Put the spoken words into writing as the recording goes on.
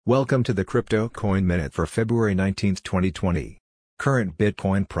Welcome to the Crypto Coin Minute for February 19, 2020. Current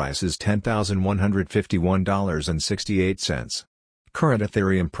Bitcoin price is $10,151.68. Current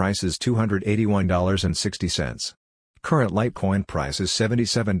Ethereum price is $281.60. Current Litecoin price is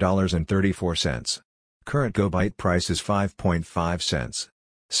 $77.34. Current GoByte price is 5.5 cents.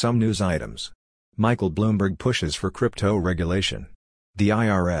 Some news items. Michael Bloomberg pushes for crypto regulation. The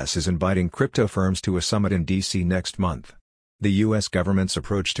IRS is inviting crypto firms to a summit in D.C. next month. The U.S. government's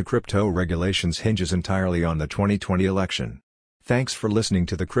approach to crypto regulations hinges entirely on the 2020 election. Thanks for listening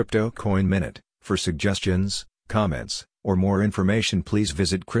to the Crypto Coin Minute. For suggestions, comments, or more information, please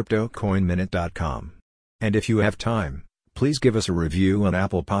visit CryptoCoinMinute.com. And if you have time, please give us a review on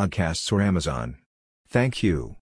Apple Podcasts or Amazon. Thank you.